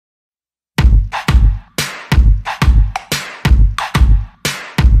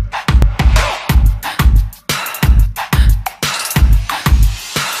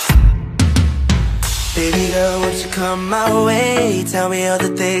come my way. Tell me all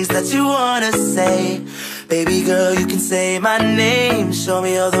the things that you wanna say. Baby girl, you can say my name. Show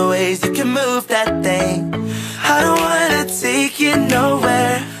me all the ways you can move that thing. I don't wanna take you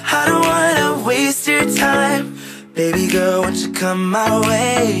nowhere. I don't wanna waste your time. Baby girl, won't you come my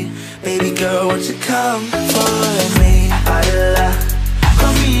way? Baby girl, won't you come for me? Baila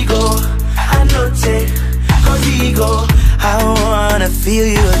conmigo, anoche contigo. I wanna feel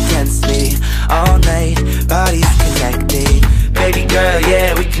you against me all night, bodies connected. Baby girl,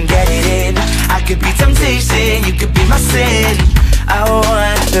 yeah, we can get it in. I could be temptation, you could be my sin. I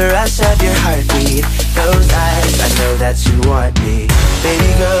want the rush of your heartbeat. Those eyes, I know that you want me.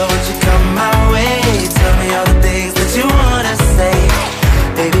 Baby girl, won't you come my way? Tell me all the things that you wanna say.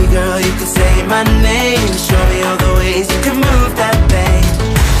 Baby girl, you can say my name. Show me all the ways you can move that thing.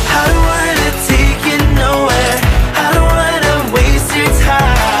 I don't wanna take you nowhere. I don't wanna waste your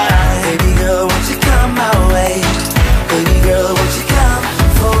time. Baby girl, won't you come my way? Baby girl, won't you come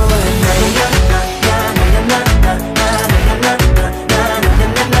for me?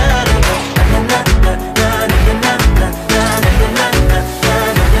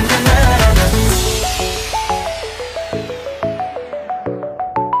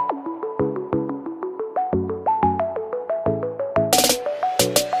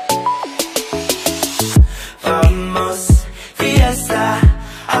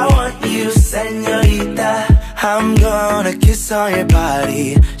 I'm gonna kiss on your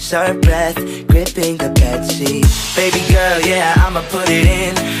body, sharp breath, gripping the bedsheet. Baby girl, yeah, I'ma put it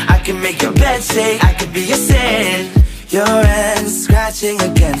in. I can make your bed shake, I could be your sin. Your hands scratching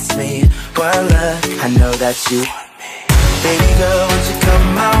against me. One look, I know that you want me. Baby girl, won't you come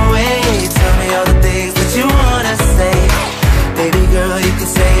my way? Tell me all the things that you wanna say. Baby girl, you can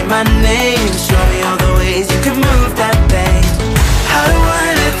say my name. Show me all the ways you can move that thing. I don't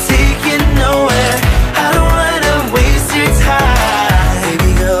wanna take you nowhere. I don't wanna waste your time.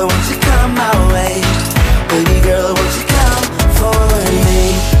 Baby girl, won't you come my way? Baby girl, won't you come for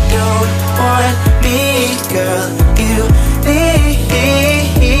me? Don't want me, girl, you need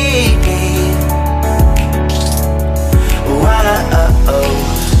me. Whoa,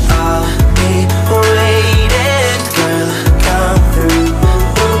 I'll be waiting. Girl, come through.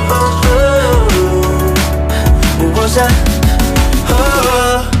 What's up?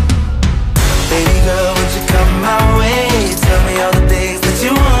 Baby girl, won't you come my way? Tell me all the things that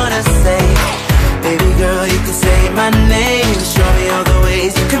you wanna say. Baby girl, you can say my name. Show me all the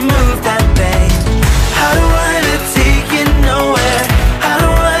ways you can move that thing. I don't wanna take you nowhere. I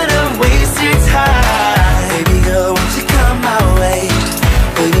don't wanna waste your time. Baby girl, won't you come my way?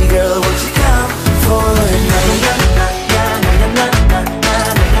 Baby girl, won't you come for me?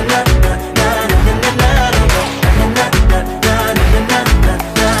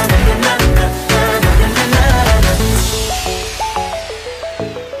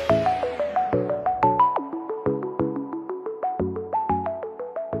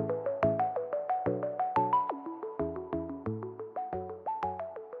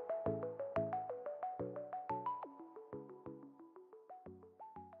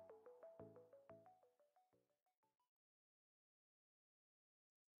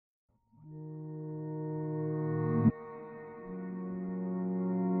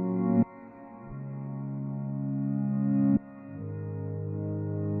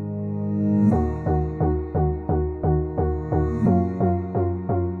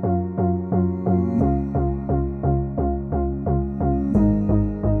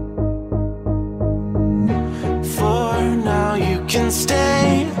 Can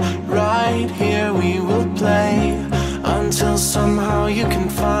stay right here, we will play until somehow you can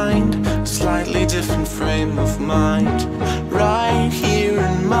find a slightly different frame of mind. Right here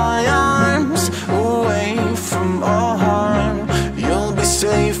in my arms, away from all harm. You'll be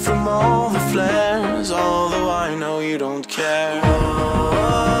safe from all the flares, although I know you don't care.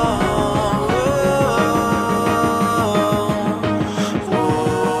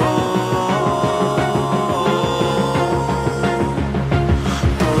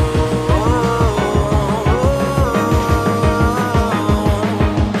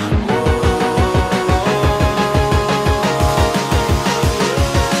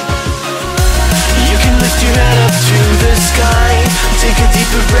 Take a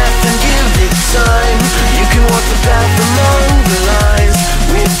deeper breath and give it time. You can walk the path among the lines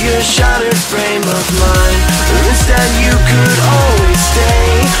with your shattered frame of mind. Or instead you could always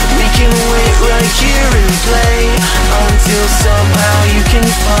stay. We can wait right here and play until somehow you can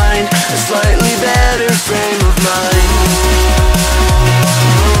find a slightly better frame of mind.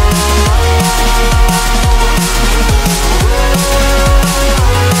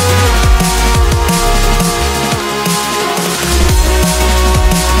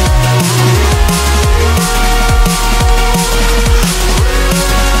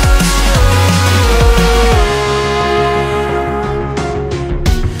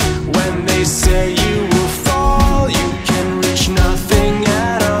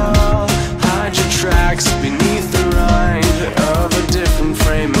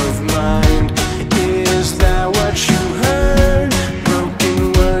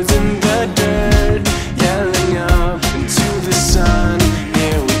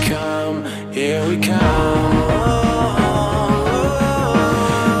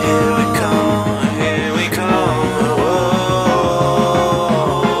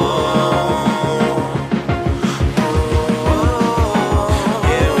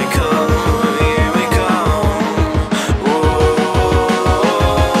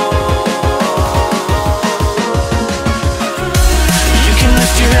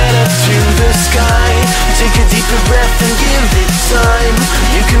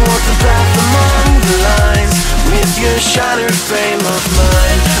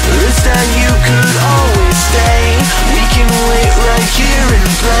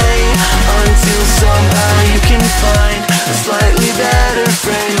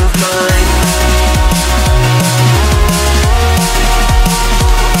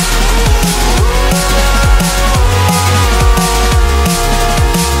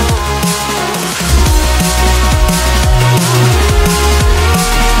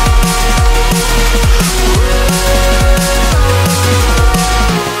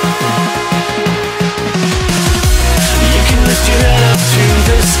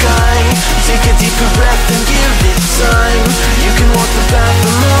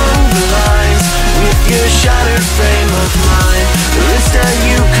 better frame of mind. The risk that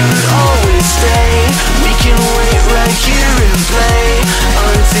you could always stay. We can wait right here and play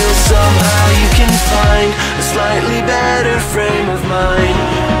until somehow you can find a slightly better frame of mind.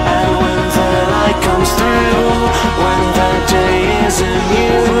 And when the light comes through, when the day isn't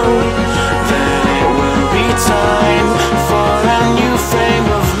you, then it will be time for a new frame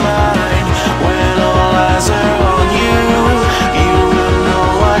of mind. When all eyes are on you, you will know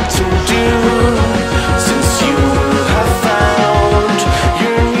what to do, since you will have found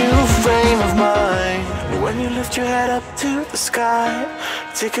your new frame of mind. When you lift your head up to the sky,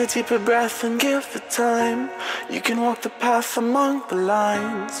 take a deeper breath and give it time. You can walk the path among the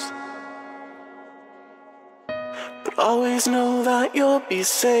lines, but always know that you'll be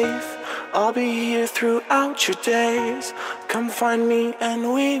safe. I'll be here throughout your days. Come find me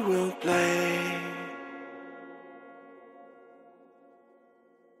and we will play.